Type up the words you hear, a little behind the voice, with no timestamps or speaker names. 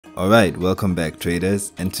Alright, welcome back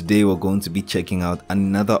traders, and today we're going to be checking out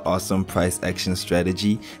another awesome price action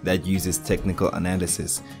strategy that uses technical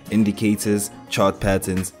analysis, indicators, chart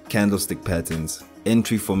patterns, candlestick patterns,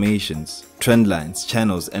 entry formations, trend lines,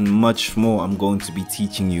 channels, and much more I'm going to be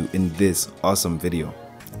teaching you in this awesome video.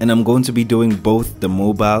 And I'm going to be doing both the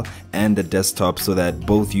mobile and the desktop so that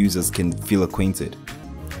both users can feel acquainted.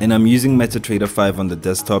 And I'm using MetaTrader 5 on the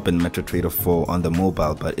desktop and MetaTrader 4 on the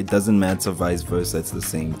mobile, but it doesn't matter, vice versa, it's the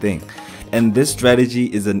same thing. And this strategy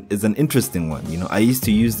is an interesting one. You know, I used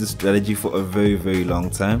to use this strategy for a very long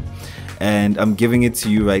time, and I'm giving it to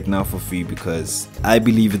you right now for free because I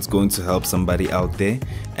believe it's going to help somebody out there.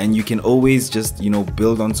 And you can always just, you know,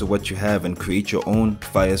 build onto what you have and create your own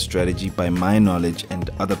fire strategy by my knowledge and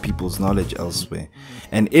other people's knowledge elsewhere.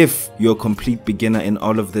 And if you're a complete beginner in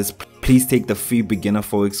all of this, please take the free beginner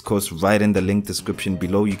forex course right in the link description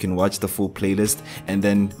below. You can watch the full playlist, and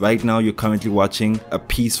then right now you're currently watching a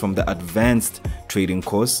piece from the advanced trading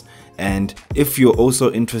course. And if you're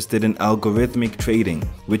also interested in algorithmic trading,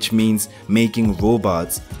 which means making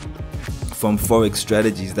robots from forex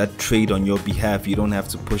strategies that trade on your behalf, you don't have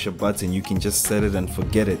to push a button, you can just set it and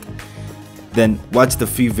forget it, then watch the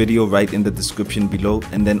free video right in the description below.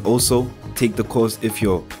 And then also take the course if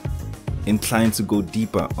you're inclined to go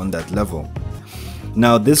deeper on that level.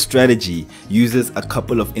 Now, this strategy uses a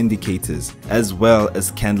couple of indicators as well as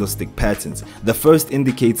candlestick patterns. The first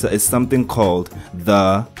indicator is something called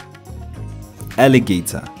the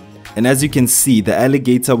alligator, and as you can see, the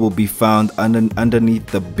alligator will be found underneath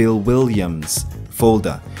the Bill Williams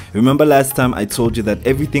folder. Remember last time I told you that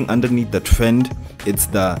everything underneath the trend, it's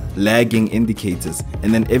the lagging indicators,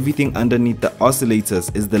 and then everything underneath the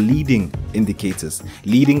oscillators is the leading indicators.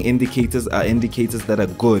 Leading indicators are indicators that are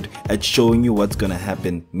good at showing you what's gonna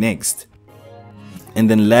happen next, and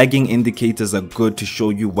then lagging indicators are good to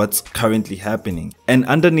show you what's currently happening. And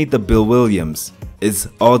underneath the Bill Williams is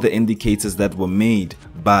all the indicators that were made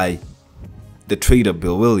by the trader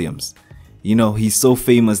Bill Williams. You know, he's so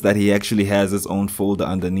famous that he actually has his own folder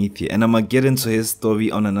underneath here, and I'm gonna get into his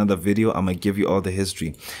story on another video. I'm gonna give you all the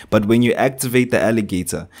history. But when you activate the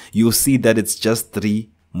alligator, you'll see that it's just 3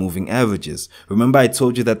 moving averages. Remember I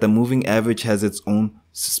told you that the moving average has its own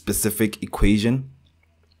specific equation,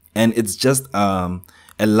 and it's just a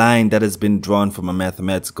line that has been drawn from a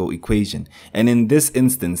mathematical equation. And in this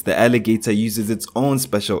instance, the alligator uses its own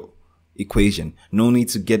special equation. No need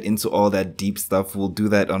to get into all that deep stuff. We'll do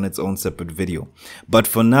that on its own separate video. But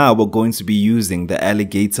for now, we're going to be using the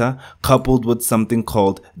alligator coupled with something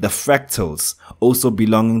called the fractals, also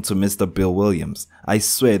belonging to Mr. Bill Williams. I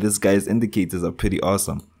swear this guy's indicators are pretty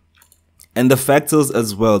awesome. And the fractals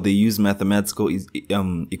as well, they use mathematical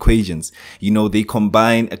equations. You know, they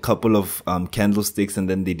combine a couple of candlesticks and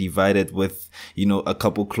then they divide it with, you know, a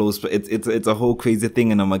couple close. It's a whole crazy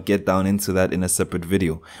thing, and I'm gonna get down into that in a separate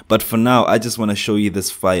video. But for now, I just want to show you this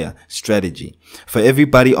fire strategy. For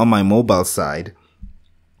everybody on my mobile side,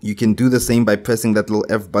 you can do the same by pressing that little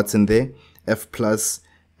F button there, F plus,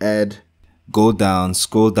 add, go down,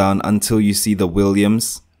 scroll down until you see the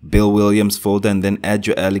Bill Williams folder, and then add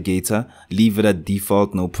your alligator. Leave it at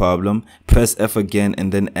default, no problem. Press F again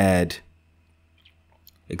and then add,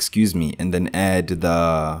 and then add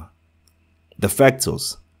the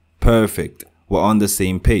fractals. Perfect. We're on the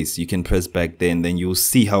same pace. You can press back there and then you'll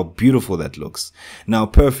see how beautiful that looks. Now,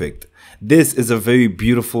 perfect. This is a very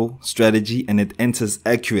beautiful strategy and it enters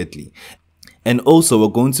accurately. And also,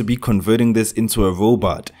 we're going to be converting this into a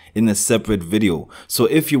robot in a separate video. So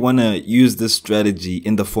if you want to use this strategy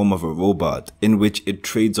in the form of a robot in which it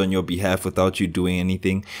trades on your behalf without you doing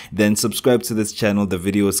anything, then subscribe to this channel. The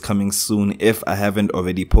video is coming soon if I haven't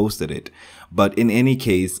already posted it. But in any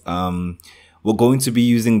case, we're going to be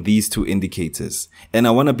using these 2 indicators. And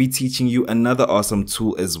I want to be teaching you another awesome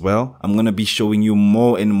tool as well. I'm going to be showing you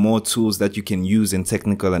more and more tools that you can use in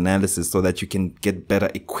technical analysis so that you can get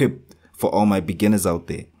better equipped for all my beginners out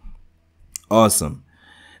there. Awesome.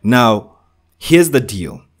 Now, here's the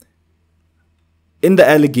deal. In the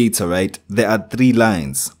alligator, right, there are 3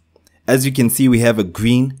 lines. As you can see, we have a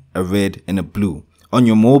green, a red, and a blue. On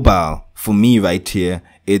your mobile, for me right here,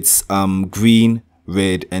 it's green,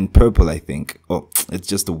 red, and purple, I think. Oh, it's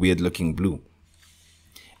just a weird looking blue.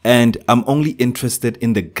 And I'm only interested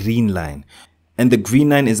in the green line. And the green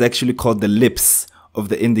line is actually called the lips of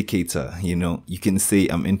the indicator. You know, you can say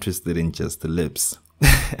I'm interested in just the lips.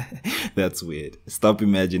 That's weird. Stop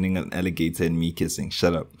imagining an alligator and me kissing.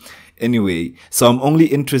 Shut up. Anyway, so I'm only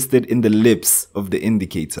interested in the lips of the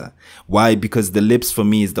indicator. Why? Because the lips for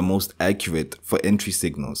me is the most accurate for entry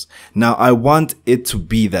signals. Now I want it to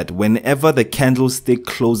be that whenever the candlestick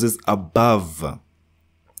closes above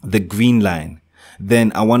the green line,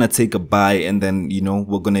 then I want to take a buy, and then, you know,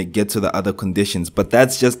 we're going to get to the other conditions. But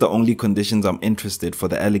that's just the only conditions I'm interested for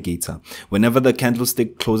the alligator. Whenever the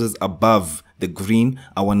candlestick closes above the green,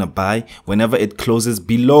 I want to buy. Whenever it closes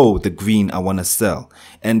below the green, I want to sell.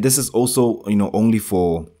 And this is also, you know, only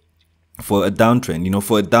for a downtrend. You know,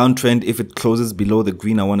 for a downtrend, if it closes below the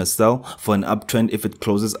green, I want to sell. For an uptrend, if it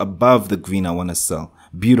closes above the green, I want to sell.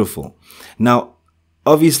 Beautiful. Now,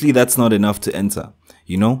 obviously, that's not enough to enter.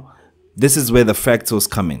 You know, this is where the fractals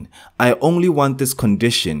come in. I only want this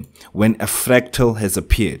condition when a fractal has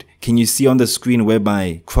appeared. Can you see on the screen where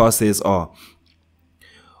my crosshairs are?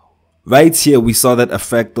 Right here, we saw that a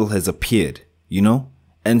fractal has appeared, you know,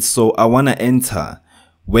 and so I want to enter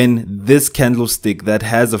when this candlestick that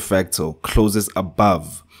has a fractal closes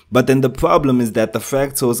above. But then the problem is that the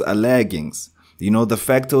fractals are laggings. You know, the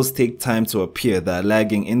fractals take time to appear. They're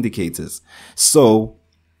lagging indicators. So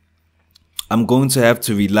I'm going to have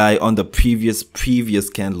to rely on the previous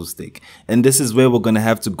candlestick. And this is where we're going to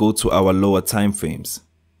have to go to our lower time frames.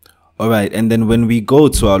 All right. And then when we go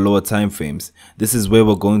to our lower time frames, this is where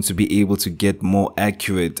we're going to be able to get more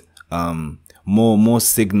accurate, more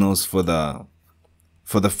signals for the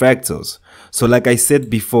fractals. So like I said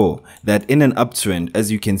before, that in an uptrend,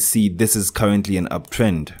 as you can see, this is currently an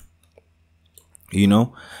uptrend. You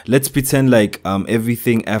know, let's pretend like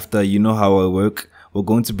everything after, you know how I work. We're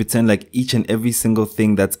going to pretend like each and every single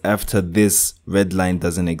thing that's after this red line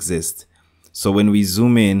doesn't exist. So when we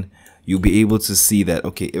zoom in, you'll be able to see that,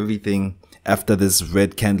 okay, everything after this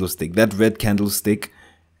red candlestick, that red candlestick,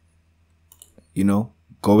 you know,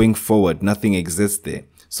 going forward, nothing exists there.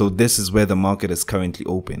 So this is where the market is currently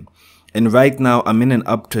open. And right now I'm in an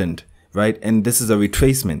uptrend, right? And this is a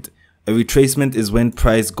retracement. A retracement is when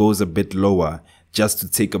price goes a bit lower just to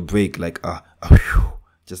take a break, like,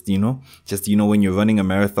 just, you know, when you're running a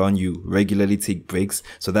marathon, you regularly take breaks.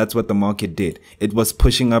 So that's what the market did. It was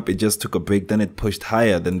pushing up. It just took a break. Then it pushed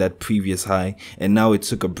higher than that previous high. And now it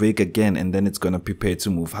took a break again. And then it's going to prepare to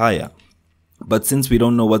move higher. But since we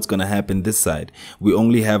don't know what's going to happen this side, we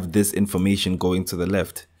only have this information going to the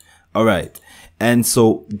left. All right. And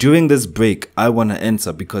so during this break, I want to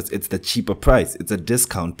enter because it's the cheaper price. It's a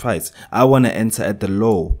discount price. I want to enter at the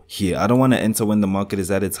low here. I don't want to enter when the market is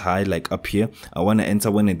at its high, like up here. I want to enter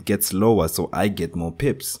when it gets lower so I get more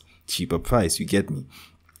pips. Cheaper price. You get me?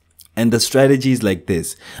 And the strategy is like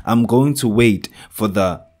this. I'm going to wait for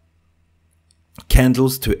the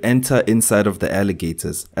candles to enter inside of the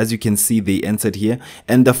alligators. As you can see, they entered here,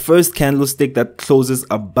 and the first candlestick that closes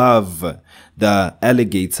above the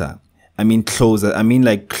alligator,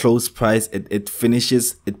 like close price, it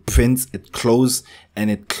finishes, it prints, it closed,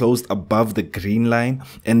 and it closed above the green line.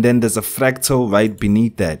 And then there's a fractal right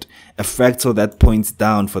beneath that, a fractal that points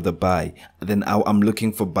down for the buy. Then I'm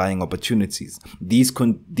looking for buying opportunities. These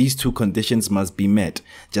two conditions must be met,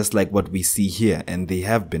 just like what we see here, and they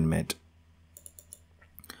have been met.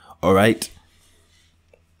 All right.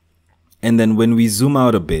 And then when we zoom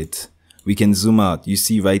out a bit, we can zoom out. You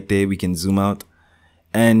see right there, we can zoom out.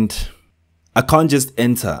 And I can't just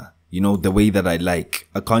enter, you know, the way that I like.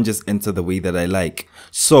 I can't just enter the way that I like.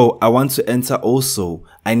 So I want to enter also.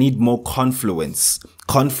 I need more confluence.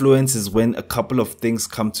 Confluence is when a couple of things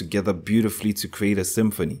come together beautifully to create a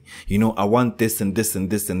symphony. You know, I want this and this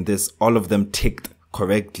and this and this, all of them ticked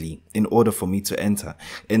correctly in order for me to enter.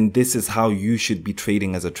 And this is how you should be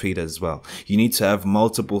trading as a trader as well. You need to have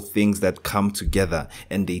multiple things that come together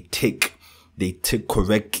and they tick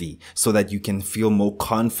correctly so that you can feel more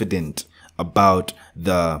confident about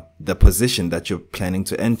the position that you're planning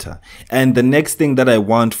to enter. And the next thing that I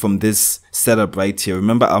want from this setup right here,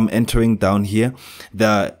 remember I'm entering down here,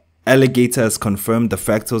 the alligator has confirmed, the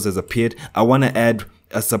fractals has appeared. I want to add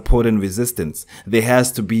a support and resistance. It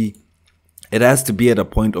has to be at a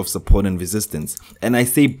point of support and resistance. And I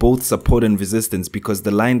say both support and resistance because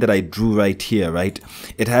the line that I drew right here, right,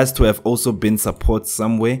 it has to have also been support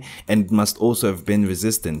somewhere and must also have been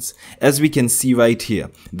resistance. As we can see right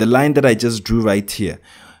here, the line that I just drew right here,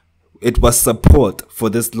 it was support for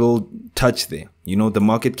this little touch there. You know, the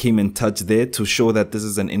market came and touched there to show that this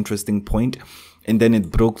is an interesting point. And then it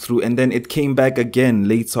broke through, and then it came back again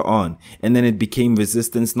later on, and then it became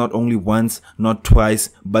resistance not only once, not twice,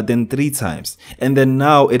 but then 3 times. And then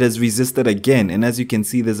now it has resisted again, and as you can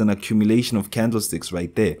see, there's an accumulation of candlesticks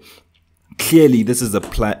right there. Clearly, this is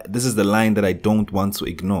the line that I don't want to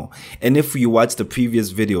ignore. And if you watch the previous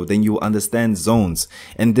video, then you will understand zones.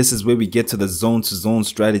 And this is where we get to the zone to zone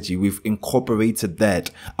strategy. We've incorporated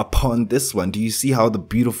that upon this one. Do you see how the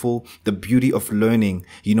beauty of learning,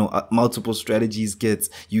 multiple strategies gets?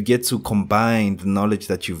 You get to combine the knowledge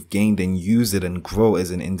that you've gained and use it and grow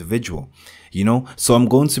as an individual. So I'm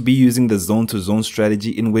going to be using the zone to zone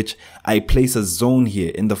strategy, in which I place a zone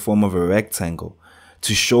here in the form of a rectangle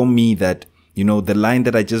to show me that the line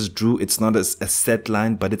that I just drew, it's not a set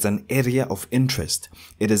line, but it's an area of interest.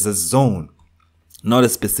 It is a zone, not a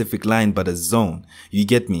specific line, but a zone. You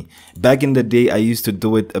get me? Back in the day, I used to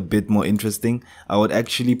do it a bit more interesting. I would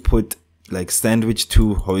actually put sandwich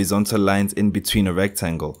two horizontal lines in between a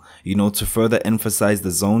rectangle, to further emphasize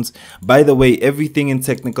the zones. By the way, everything in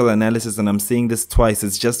technical analysis, and I'm saying this twice,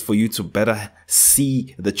 it's just for you to better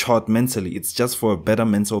see the chart mentally. It's just for a better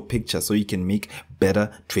mental picture so you can make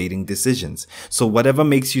better trading decisions. So whatever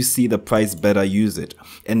makes you see the price better, use it.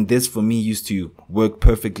 And this for me used to work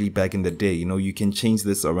perfectly back in the day. You can change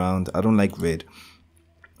this around. I don't like red.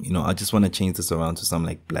 I just want to change this around to something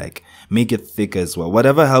like black. Make it thicker as well.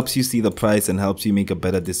 Whatever helps you see the price and helps you make a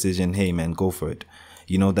better decision, hey man, go for it.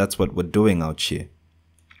 That's what we're doing out here.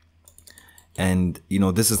 And,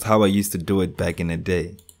 this is how I used to do it back in the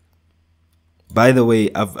day. By the way,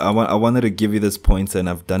 I wanted to give you this pointer, and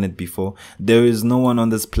I've done it before. There is no one on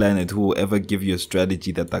this planet who will ever give you a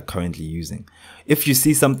strategy that they're currently using. If you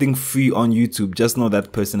see something free on YouTube, just know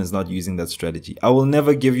that person is not using that strategy. I will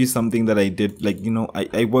never give you something that I did.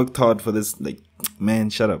 I worked hard for this. Man,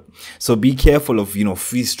 shut up. So be careful of,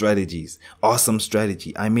 free strategies. Awesome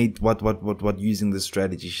strategy. I made what using this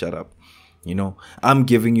strategy. Shut up. I'm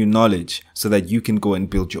giving you knowledge so that you can go and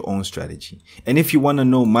build your own strategy. And if you want to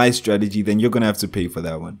know my strategy, then you're going to have to pay for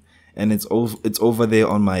that one. And it's over there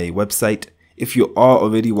on my website. If you are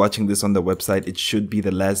already watching this on the website, it should be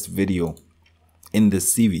the last video in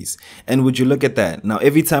this series. And would you look at that? Now,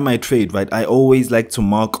 every time I trade, right, I always like to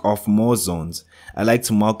mark off more zones. I like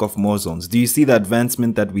to mark off more zones. Do you see the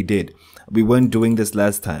advancement that we did? We weren't doing this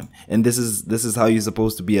last time, and this is how you're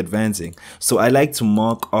supposed to be advancing. So I like to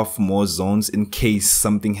mark off more zones in case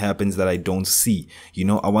something happens that I don't see.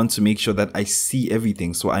 I want to make sure that I see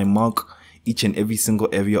everything. So I mark each and every single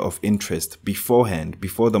area of interest beforehand,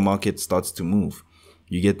 before the market starts to move.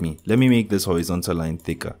 You get me? Let me make this horizontal line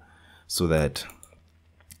thicker so that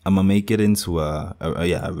I'm gonna make it into a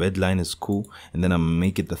red line is cool, and then I'm gonna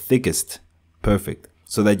make it the thickest. Perfect.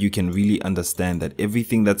 So that you can really understand that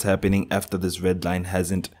everything that's happening after this red line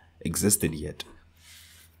hasn't existed yet.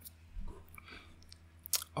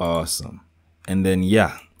 Awesome. And then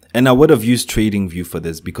and I would have used TradingView for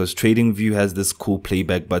this, because TradingView has this cool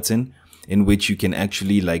playback button in which you can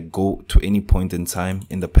actually go to any point in time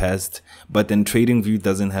in the past. But then TradingView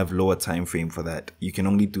doesn't have lower time frame for that. You can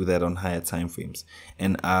only do that on higher time frames.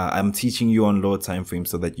 And I'm teaching you on lower time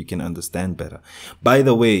frames so that you can understand better. By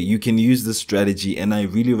the way, you can use this strategy, and I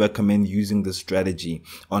really recommend using this strategy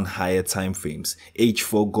on higher time frames.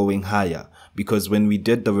 H4 going higher. Because when we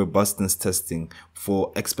did the robustness testing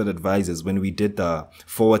for expert advisors, when we did the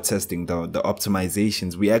forward testing, the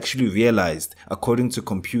optimizations, we actually realized, according to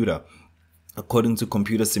computer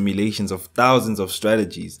simulations of thousands of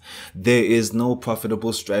strategies, there is no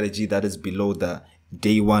profitable strategy that is below the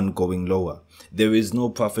day one going lower. There is no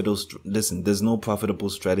there's no profitable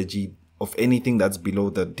strategy of anything that's below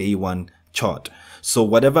the day one chart. So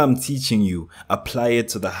whatever I'm teaching you, apply it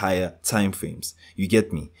to the higher time frames. You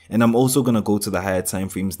get me? And I'm also going to go to the higher time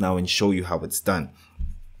frames now and show you how it's done.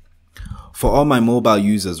 For all my mobile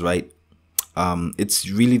users, right? It's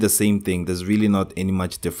really the same thing. There's really not any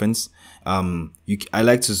much difference. I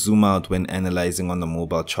like to zoom out when analyzing on the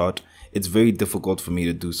mobile chart. It's very difficult for me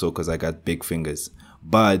to do so because I got big fingers,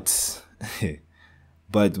 but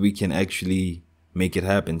we can actually make it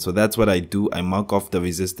happen. So that's what I do. I mark off the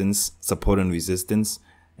resistance, support and resistance,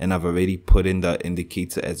 and I've already put in the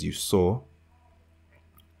indicator as you saw.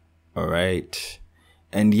 All right.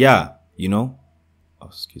 And oh,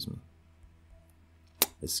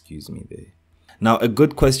 excuse me there. Now, a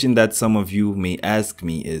good question that some of you may ask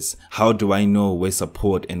me is, how do I know where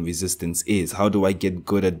support and resistance is? How do I get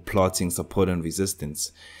good at plotting support and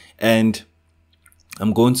resistance? And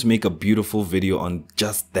I'm going to make a beautiful video on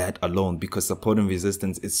just that alone, because support and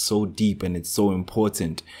resistance is so deep and it's so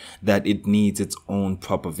important that it needs its own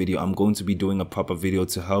proper video. I'm going to be doing a proper video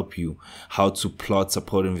to help you how to plot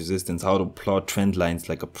support and resistance, how to plot trend lines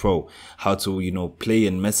like a pro, how to, play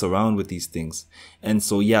and mess around with these things. And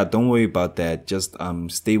so, don't worry about that. Just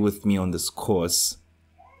stay with me on this course.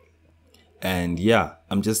 And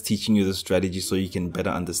I'm just teaching you the strategy so you can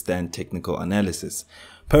better understand technical analysis.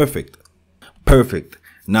 Perfect. Perfect.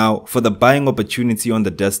 Now for the buying opportunity on the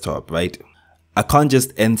desktop, right? I can't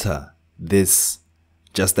just enter this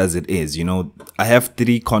just as it is. You know, I have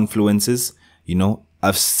 3 confluences. You know,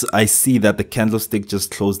 I see that the candlestick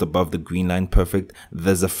just closed above the green line. Perfect.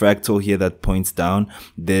 There's a fractal here that points down.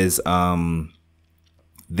 There's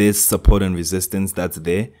support and resistance that's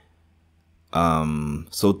there.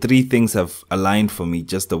 So 3 things have aligned for me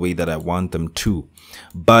just the way that I want them to.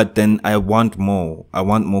 But then I want more. I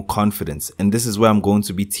want more confidence. And this is where I'm going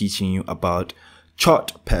to be teaching you about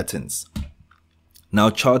chart patterns. Now,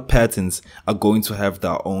 chart patterns are going to have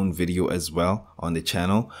their own video as well on the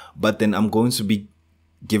channel. But then I'm going to be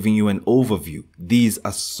giving you an overview. These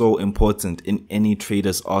are so important in any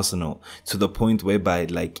trader's arsenal, to the point whereby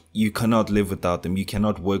like you cannot live without them. You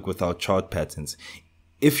cannot work without chart patterns.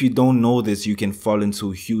 If you don't know this, you can fall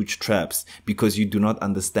into huge traps because you do not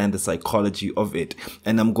understand the psychology of it.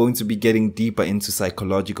 And I'm going to be getting deeper into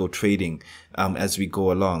psychological trading as we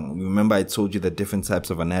go along. Remember, I told you the different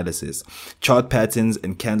types of analysis. Chart patterns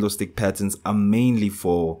and candlestick patterns are mainly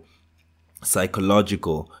for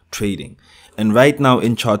psychological trading. And right now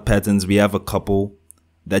in chart patterns, we have a couple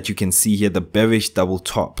that you can see here: the bearish double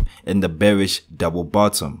top and the bearish double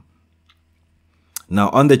bottom. Now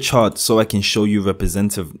on the chart, so I can show you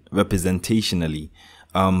representationally,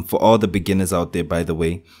 for all the beginners out there, by the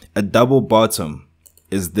way, a double bottom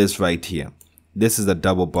is this right here. This is a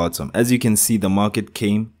double bottom. As you can see, the market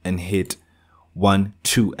came and hit 1,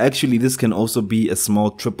 2. Actually, this can also be a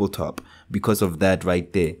small triple top because of that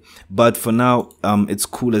right there. But for now, it's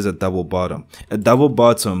cool as a double bottom. A double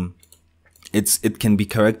bottom, it can be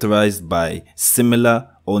characterized by similar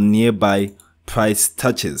or nearby price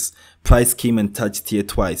touches. Price came and touched here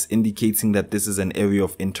twice, indicating that this is an area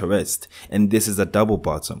of interest, and this is a double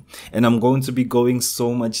bottom. And I'm going to be going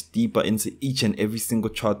so much deeper into each and every single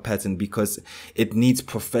chart pattern because it needs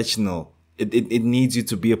professional. It needs you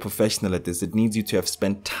to be a professional at this. It needs you to have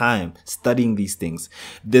spent time studying these things.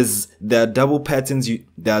 There are double patterns.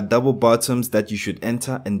 There are double bottoms that you should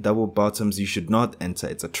enter and double bottoms you should not enter.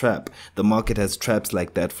 It's a trap. The market has traps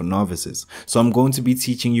like that for novices. So I'm going to be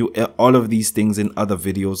teaching you all of these things in other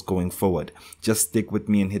videos going forward. Just stick with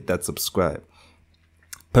me and hit that subscribe.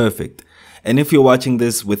 Perfect. And if you're watching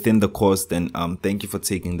this within the course, then thank you for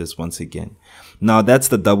taking this once again. Now that's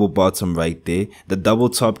the double bottom right there. The double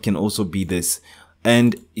top can also be this.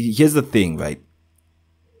 And here's the thing, right?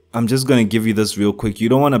 I'm just going to give you this real quick. You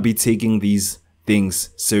don't want to be taking these things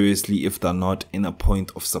seriously if they're not in a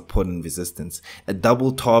point of support and resistance. A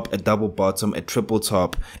double top, a double bottom, a triple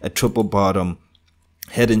top, a triple bottom,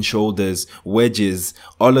 head and shoulders, wedges,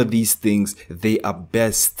 all of these things, they are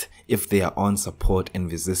best if they are on support and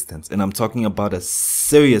resistance. And I'm talking about a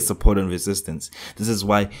serious support and resistance. This is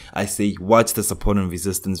why I say watch the support and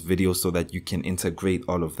resistance video so that you can integrate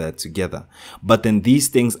all of that together. But then these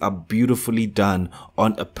things are beautifully done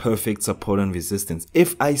on a perfect support and resistance.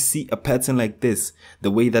 If I see a pattern like this,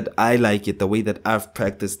 the way that I like it, the way that I've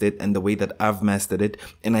practiced it, and the way that I've mastered it,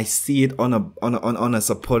 and I see it on a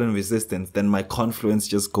support and resistance, then my confluence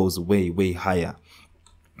just goes way, way higher.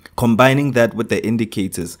 Combining that with the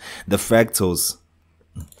indicators, the fractals,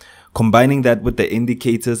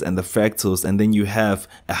 and then you have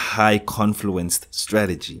a high confluenced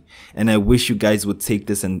strategy. And I wish you guys would take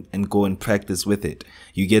this and go and practice with it.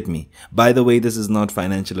 You get me? By the way, this is not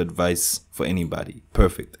financial advice for anybody.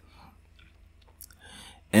 Perfect.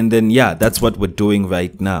 And then, yeah, that's what we're doing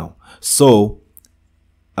right now. So,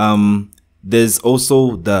 there's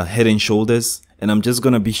also the head and shoulders, and I'm just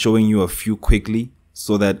going to be showing you a few quickly,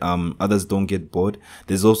 so that others don't get bored.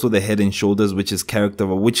 There's also the head and shoulders, which is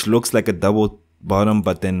which looks like a double bottom,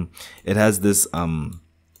 but then it has this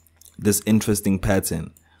this interesting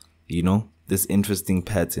pattern, you know,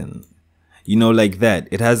 like that.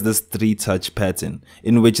 It has this 3-touch pattern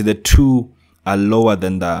in which the 2 are lower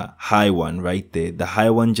than the high one right there. The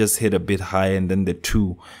high one just hit a bit high, and then the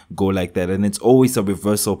 2 go like that. And it's always a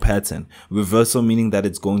reversal pattern. Reversal meaning that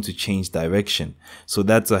it's going to change direction. So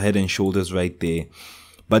that's a head and shoulders right there.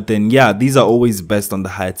 But then, yeah, these are always best on the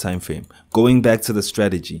higher time frame. Going back to the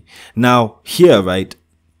strategy. Now here, right,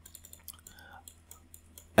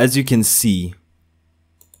 as you can see,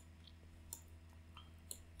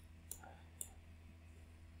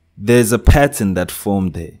 there's a pattern that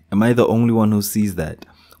formed there. Am I the only one who sees that?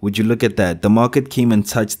 Would you look at that? The market came and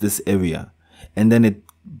touched this area, and then it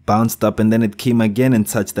bounced up, and then it came again and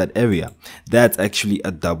touched that area. That's actually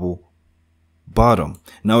a double bottom.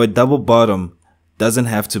 Now a double bottom doesn't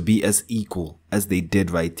have to be as equal as they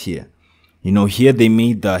did right here. You know, here they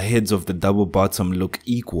made the heads of the double bottom look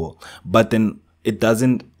equal, but then it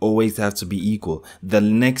doesn't always have to be equal. The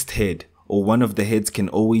next head or one of the heads can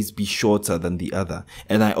always be shorter than the other.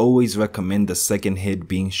 And I always recommend the second head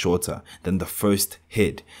being shorter than the first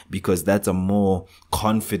head, because that's a more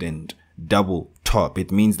confident double top.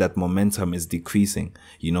 It means that momentum is decreasing,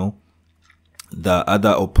 you know. The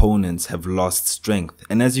other opponents have lost strength.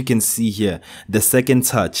 And as you can see here, the second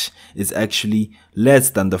touch is actually less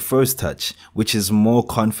than the first touch, which is more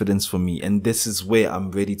confidence for me. And this is where I'm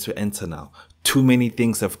ready to enter now. Too many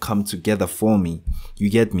things have come together for me. You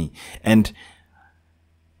get me? And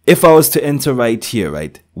if I was to enter right here,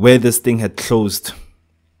 right, where this thing had closed,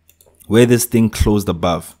 where this thing closed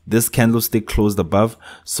above, this candlestick closed above.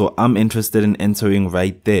 So I'm interested in entering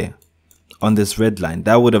right there on this red line.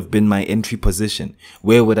 That would have been my entry position.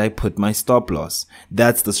 Where would I put my stop loss?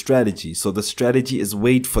 That's the strategy. So the strategy is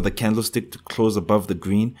wait for the candlestick to close above the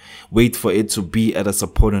green, wait for it to be at a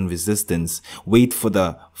support and resistance, wait for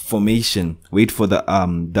the formation, wait for the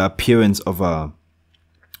appearance of a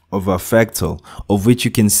fractal, of which you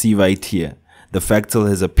can see right here. The fractal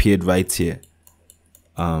has appeared right here.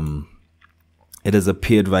 It has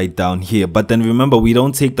appeared right down here. But then remember, we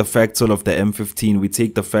don't take the fractal of the M15. We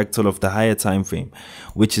take the fractal of the higher time frame,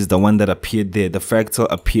 which is the one that appeared there. The fractal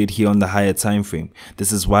appeared here on the higher time frame.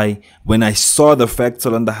 This is why when I saw the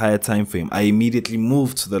fractal on the higher time frame, I immediately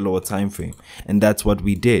moved to the lower time frame. And that's what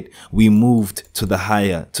we did. We moved to the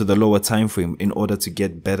lower time frame in order to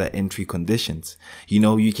get better entry conditions. You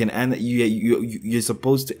know, you can you're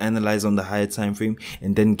supposed to analyze on the higher time frame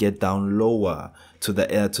and then get down lower to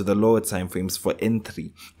the lower time frames for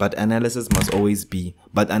entry, but analysis must always be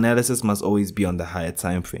on the higher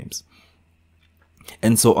time frames.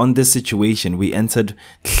 And so on this situation, we entered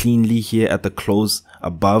cleanly here at the close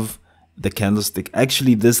above the candlestick.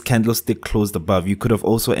 Actually, this candlestick closed above. You could have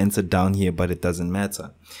also entered down here, but it doesn't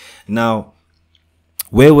matter. Now,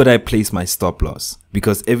 where would I place my stop loss?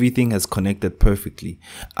 Because everything has connected perfectly.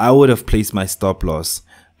 I would have placed my stop loss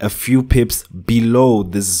a few pips below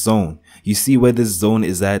this zone. You see where this zone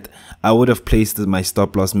is at? I would have placed my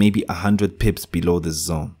stop loss maybe 100 pips below this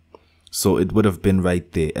zone. So it would have been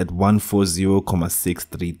right there at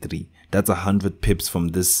 140.633. That's 100 pips from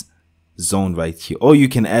this zone right here. Or you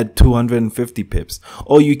can add 250 pips,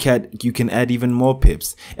 or you can add even more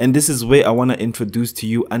pips. And this is where I want to introduce to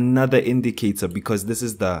you another indicator, because this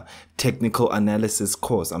is the technical analysis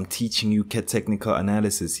course. I'm teaching you technical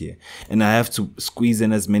analysis here, and I have to squeeze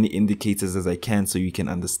in as many indicators as I can so you can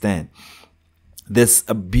understand. There's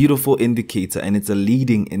a beautiful indicator, and it's a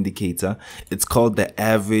leading indicator. It's called the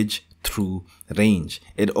average true range.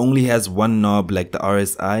 It only has one knob like the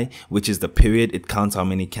RSI, which is the period. It counts how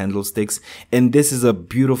many candlesticks, and this is a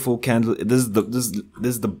beautiful candle. This is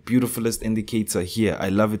the beautifulest indicator here. I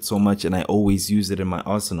love it so much, and I always use it in my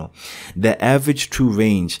arsenal. The average true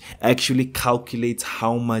range actually calculates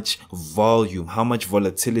how much volume, how much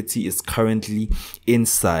volatility is currently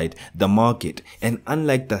inside the market. And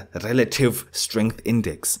unlike the relative strength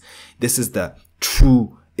index, this is the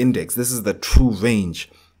true index. This is the true range.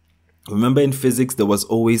 Remember, in physics, there was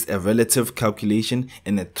always a relative calculation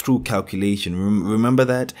and a true calculation. Remember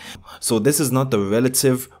that? So this is not the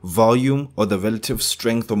relative volume or the relative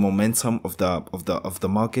strength or momentum of the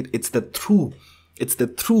market. It's the true. It's the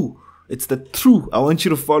true. It's the true. I want you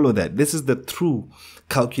to follow that. This is the true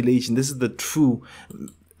calculation. This is the true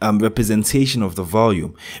representation of the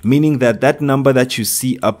volume. Meaning that number that you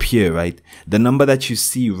see up here, right? The number that you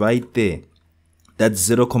see right there, that's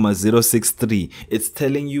 0.063. It's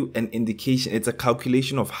telling you an indication. It's a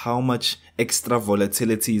calculation of how much extra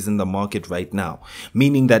volatility is in the market right now.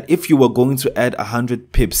 Meaning that if you were going to add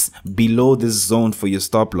 100 pips below this zone for your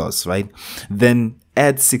stop loss, right, then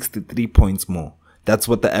add 63 points more. That's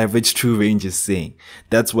what the average true range is saying.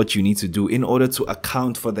 That's what you need to do in order to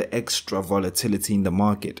account for the extra volatility in the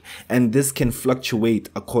market. And this can fluctuate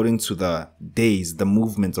according to the days, the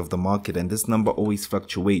movement of the market. And this number always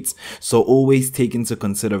fluctuates. So always take into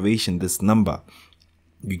consideration this number.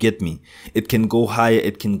 You get me? It can go higher,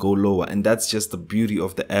 it can go lower, and that's just the beauty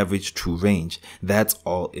of the average true range. That's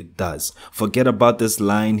all it does. Forget about this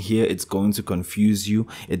line here. It's going to confuse you.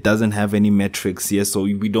 It doesn't have any metrics here, so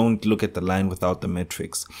we don't look at the line without the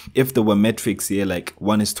metrics. If there were metrics here like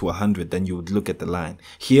 1:100, then you would look at the line.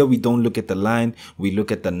 Here we don't look at the line, we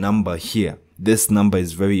look at the number here. This number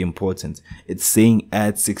is very important. It's saying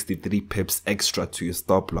add 63 pips extra to your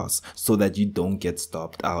stop loss so that you don't get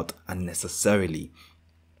stopped out unnecessarily.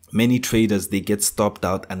 Many traders, they get stopped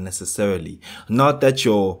out unnecessarily. Not that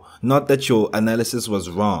your analysis was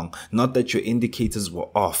wrong, not that your indicators were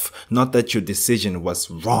off, not that your decision was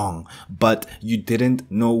wrong, but you didn't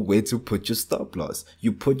know where to put your stop loss.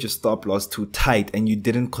 You put your stop loss too tight, and you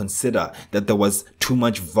didn't consider that there was too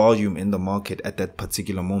much volume in the market at that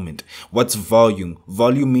particular moment. What's volume?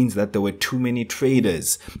 Volume means that there were too many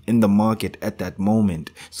traders in the market at that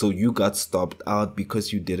moment. So you got stopped out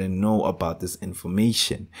because you didn't know about this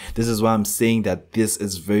information. This is why I'm saying that this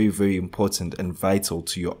is very, very important and vital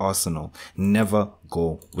to your arsenal. Never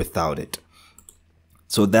go without it.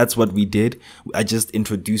 So that's what we did. I just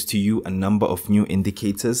introduced to you a number of new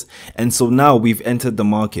indicators. And so now we've entered the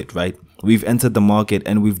market, right? We've entered the market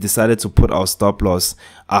and we've decided to put our stop loss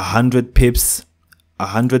 100 pips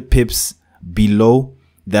below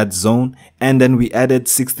that zone, and then we added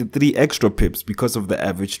 63 extra pips because of the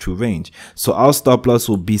average true range. So our stop loss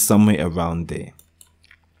will be somewhere around there.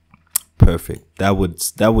 Perfect.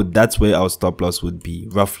 That's where our stop loss would be,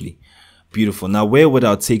 roughly. Beautiful. Now, where would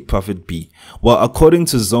our take profit be? Well, according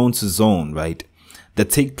to zone, right? The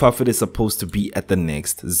take profit is supposed to be at the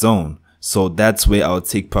next zone. So that's where our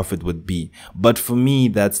take profit would be. But for me,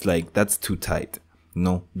 that's too tight.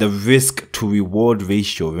 No, the risk to reward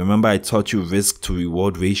ratio. Remember, I taught you risk to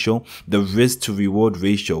reward ratio. The risk to reward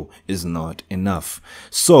ratio is not enough.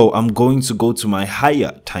 So I'm going to go to my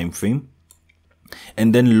higher time frame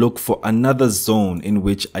and then look for another zone in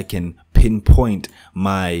which I can pinpoint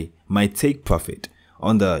my take profit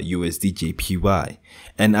on the USD JPY.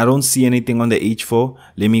 And I don't see anything on the H4.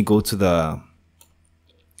 Let me go to the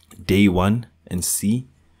day one and see.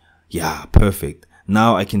 Yeah, perfect.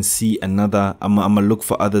 Now I can see another, I'm gonna look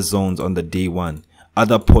for other zones on the day one,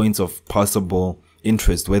 other points of possible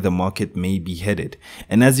interest where the market may be headed.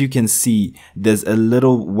 And as you can see, there's a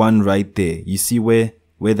little one right there. You see where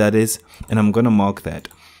that is? And I'm gonna mark that.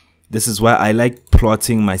 This is why I like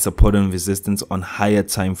plotting my support and resistance on higher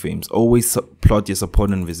time frames. Always plot your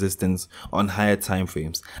support and resistance on higher time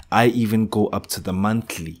frames. I even go up to the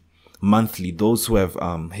monthly. Those who have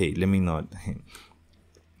hey, let me not.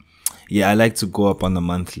 Yeah, I like to go up on the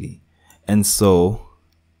monthly. And so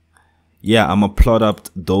yeah, I'm gonna plot up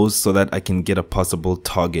those so that I can get a possible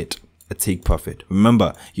target, a take profit.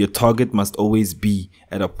 Remember, your target must always be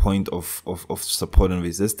at a point of support and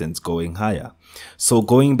resistance going higher. So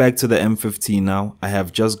going back to the M15 now, I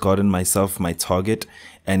have just gotten myself my target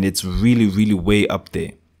and it's really, really way up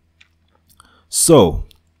there. So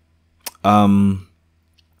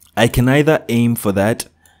I can either aim for that.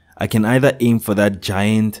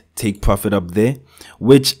 Giant take profit up there,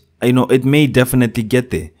 which, you know, it may definitely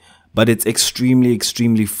get there, but it's extremely,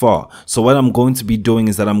 extremely far. So what I'm going to be doing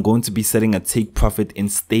is that I'm going to be setting a take profit in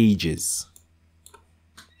stages.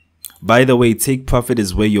 By the way, take profit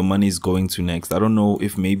is where your money is going to next. I don't know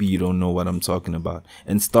if maybe you don't know what I'm talking about.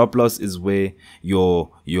 And stop loss is where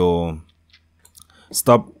your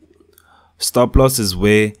stop loss is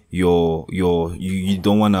where you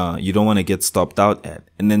don't wanna get stopped out at.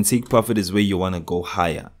 And then take profit is where you wanna go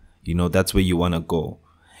higher. You know, that's where you wanna go.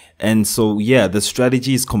 And so yeah, the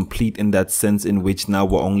strategy is complete in that sense, in which now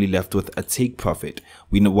we're only left with a take profit.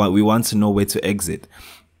 We want to know where to exit.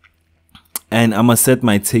 And I'm gonna set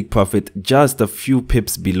my take profit just a few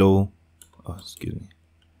pips below. Oh, excuse me.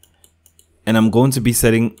 And I'm going to be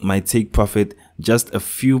setting my take profit just a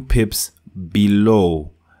few pips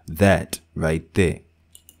below that right there,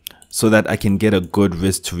 so that I can get a good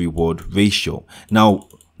risk to reward ratio. Now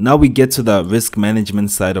we get to the risk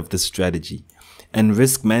management side of the strategy. And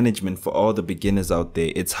risk management, for all the beginners out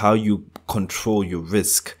there, it's how you control your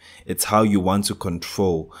risk. It's how you want to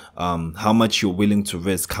control how much you're willing to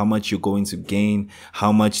risk, how much you're going to gain,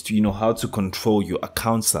 how much to, you know, how to control your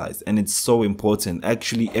account size. And it's so important.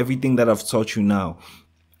 Actually, everything that I've taught you now,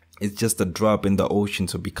 it's just a drop in the ocean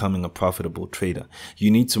to becoming a profitable trader.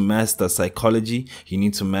 You need to master psychology. You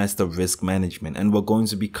need to master risk management. And we're going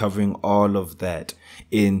to be covering all of that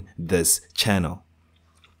in this channel.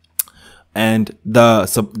 And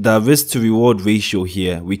the risk to reward ratio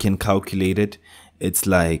here, we can calculate it. It's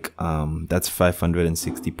like, that's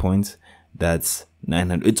 560 points. That's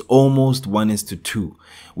 900. It's almost 1:2,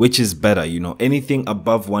 which is better. You know, anything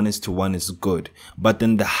above 1:1 is good, but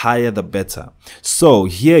then the higher the better. So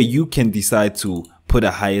here you can decide to put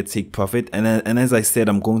a higher take profit, and as I said,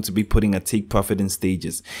 I'm going to be putting a take profit in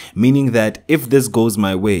stages, meaning that if this goes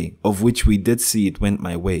my way, of which we did see it went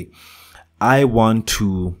my way, I want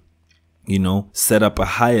to, you know, set up a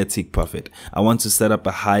higher take profit. I want to set up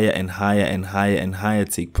a higher and higher and higher and higher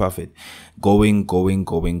take profit going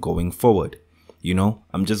forward. You know,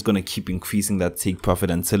 I'm just going to keep increasing that take profit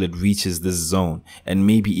until it reaches this zone, and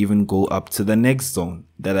maybe even go up to the next zone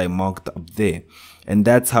that I marked up there. And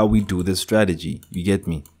that's how we do this strategy. You get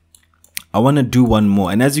me? I want to do one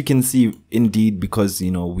more. And as you can see, indeed, because,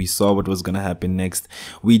 you know, we saw what was going to happen next,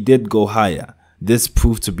 we did go higher. This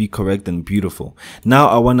proved to be correct and beautiful. Now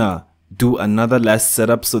I want to do another last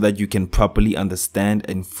setup so that you can properly understand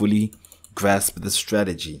and fully grasp the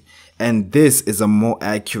strategy. And this is a more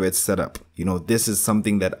accurate setup. You know, this is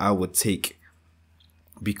something that I would take,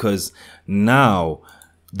 because now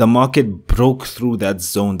the market broke through that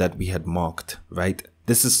zone that we had marked, right?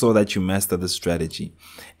 This is so that you master the strategy.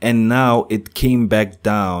 And now it came back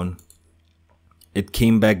down. It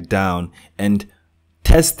came back down and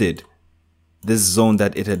tested this zone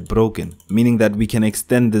that it had broken, meaning that we can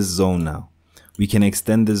extend this zone now. We can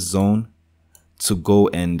extend this zone to go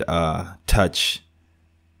and touch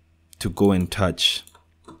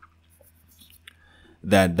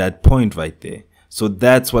that point right there. So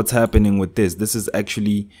that's what's happening with this. This is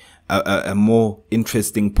actually a more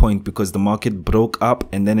interesting point, because the market broke up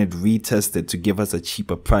and then it retested to give us a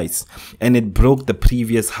cheaper price, and it broke the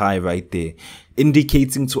previous high right there,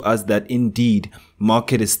 indicating to us that indeed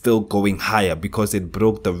market is still going higher, because it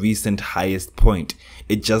broke the recent highest point.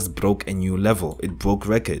 It just broke a new level. It broke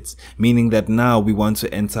records, meaning that now we want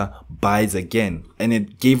to enter buys again, and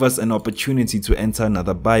it gave us an opportunity to enter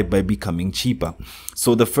another buy by becoming cheaper.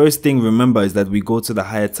 So the first thing, remember, is that we go to the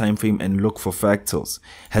higher time frame and look for fractals.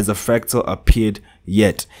 Has a fractal appeared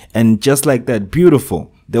yet? And just like that,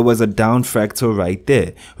 beautiful, there was a down fractal right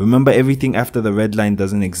there. Remember, everything after the red line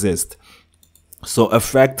doesn't exist. So a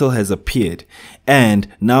fractal has appeared, and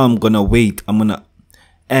now I'm gonna wait.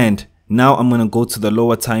 Now I'm gonna go to the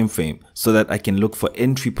lower time frame so that I can look for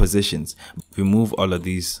entry positions. Remove all of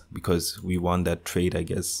these because we won that trade, I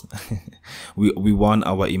guess. we won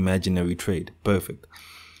our imaginary trade. Perfect.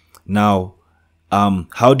 Now,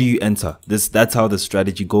 how do you enter this? That's how the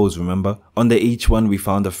strategy goes. Remember, on the H1 we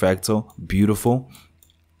found a fractal, beautiful.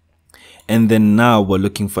 And then now we're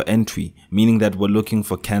looking for entry, meaning that we're looking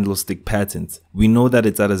for candlestick patterns. We know that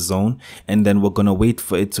it's at a zone, and then we're going to wait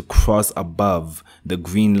for it to cross above the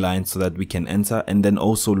green line so that we can enter, and then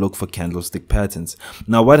also look for candlestick patterns.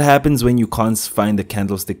 Now, what happens when you can't find a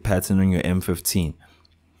candlestick pattern on your M15?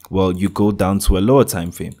 Well, you go down to a lower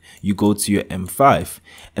time frame. You go to your M5,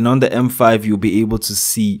 and on the M5 you'll be able to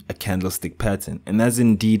see a candlestick pattern. And as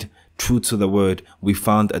indeed true to the word, we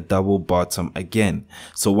found a double bottom again.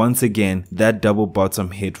 So once again, that double bottom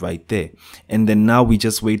hit right there, and then now we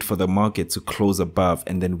just wait for the market to close above,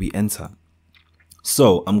 and then we enter.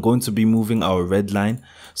 So I'm going to be moving our red line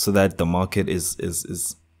so that the market is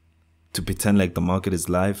to pretend like the market is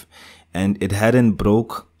live, and it hadn't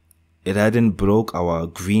broke our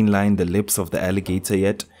green line, the lips of the alligator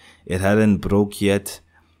yet. It hadn't broke yet,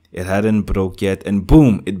 and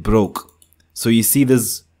boom, it broke. So you see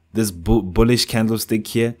this bullish candlestick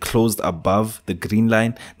here closed above the green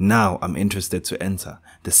line. Now I'm interested to enter.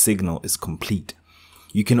 The signal is complete.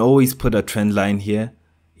 You can always put a trend line here,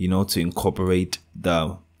 you know, to incorporate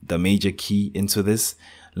the major key into this.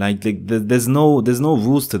 There's no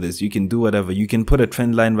rules to this. You can do whatever. You can put a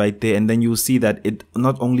trend line right there, and then you'll see that it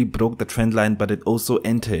not only broke the trend line, but it also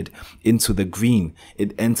entered into the green.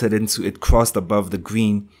 It crossed above the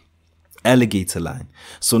green alligator line.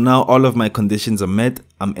 So now all of my conditions are met.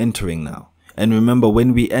 I'm entering now. And remember,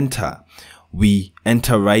 when we enter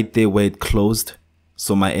right there where it closed.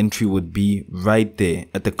 So my entry would be right there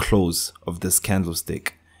at the close of this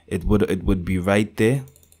candlestick. It would be right there.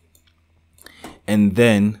 And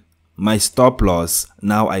then my stop loss,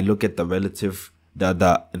 now I look at the relative,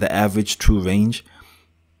 the average true range,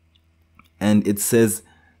 and it says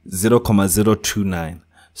 0.029.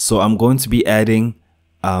 So I'm going to be adding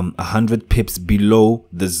 100 pips below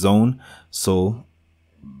the zone. So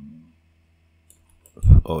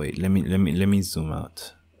wait, let me zoom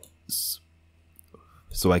out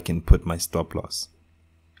so I can put my stop loss.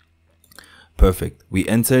 Perfect. We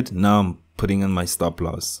entered. Now I'm putting in my stop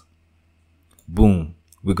loss. Boom.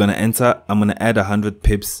 We're gonna enter. I'm gonna add 100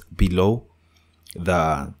 pips below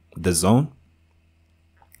the zone.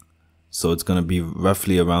 So it's gonna be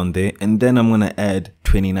roughly around there, and then I'm gonna add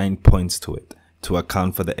 29 points to it to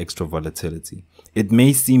account for the extra volatility. It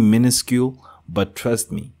may seem minuscule, but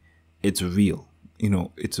trust me, it's real. You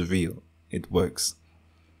know, it's real. It works.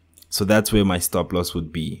 So that's where my stop loss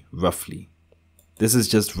would be, roughly. This is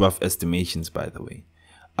just rough estimations, by the way.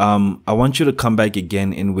 I want you to come back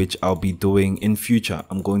again, in which I'll be doing in future.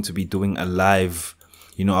 I'm going to be doing a live,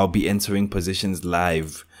 you know, I'll be entering positions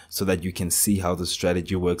live so that you can see how the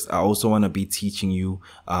strategy works. I also want to be teaching you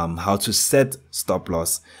how to set stop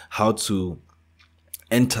loss, how to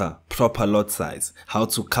enter proper lot size, how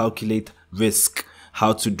to calculate risk,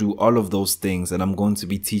 how to do all of those things. And I'm going to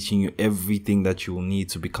be teaching you everything that you will need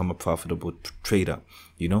to become a profitable trader,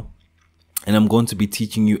 you know. And I'm going to be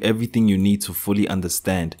teaching you everything you need to fully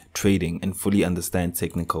understand trading and fully understand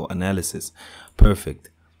technical analysis. Perfect.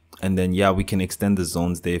 And then, yeah, we can extend the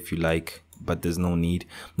zones there if you like, but there's no need.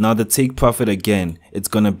 Now, the take profit again, it's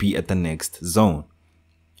going to be at the next zone.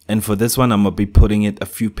 And for this one, I'm going to be putting it a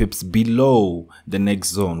few pips below the next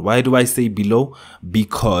zone. Why do I say below?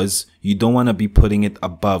 Because you don't want to be putting it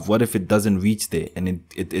above. What if it doesn't reach there and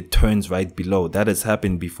it turns right below? That has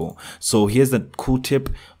happened before. So here's a cool tip.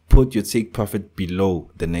 Put your take profit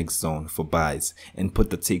below the next zone for buys and put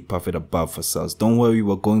the take profit above for sells. Don't worry,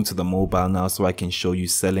 we're going to the mobile now so I can show you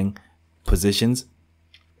selling positions.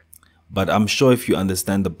 But I'm sure if you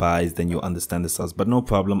understand the buys, then you'll understand the sells. But no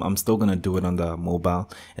problem, I'm still going to do it on the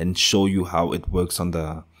mobile and show you how it works on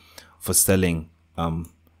the for selling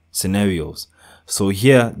scenarios. So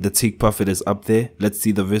here, the take profit is up there. Let's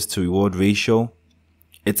see the risk to reward ratio.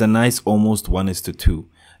 It's a nice almost 1:2.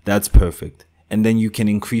 That's perfect. And then you can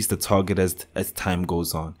increase the target as time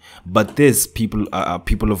goes on. But this, people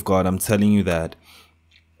of God, I'm telling you that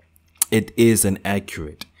it is an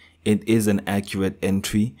accurate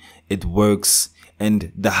entry. It works,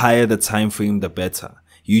 and the higher the time frame, the better.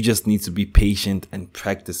 You just need to be patient and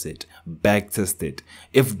practice it, backtest it.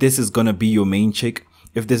 If this is gonna be your main chick,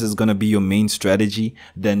 if this is gonna be your main strategy,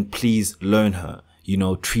 then please learn her. You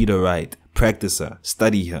know, treat her right, practice her,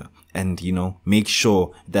 study her, and you know, make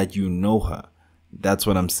sure that you know her. That's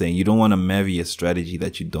what I'm saying. You don't want to marry a strategy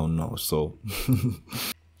that you don't know. So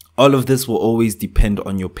all of this will always depend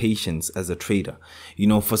on your patience as a trader. You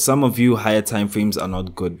know, for some of you, higher time frames are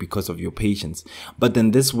not good because of your patience. But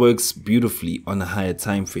then this works beautifully on a higher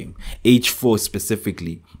time frame. H4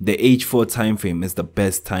 specifically. The H4 time frame is the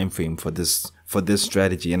best time frame for this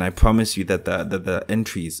strategy. And I promise you that the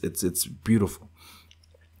entries, it's beautiful.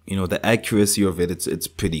 You know, the accuracy of it, it's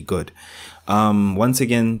pretty good. Once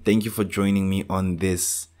again, thank you for joining me on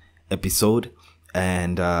this episode,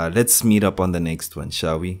 and let's meet up on the next one,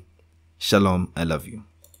 shall we? Shalom, I love you.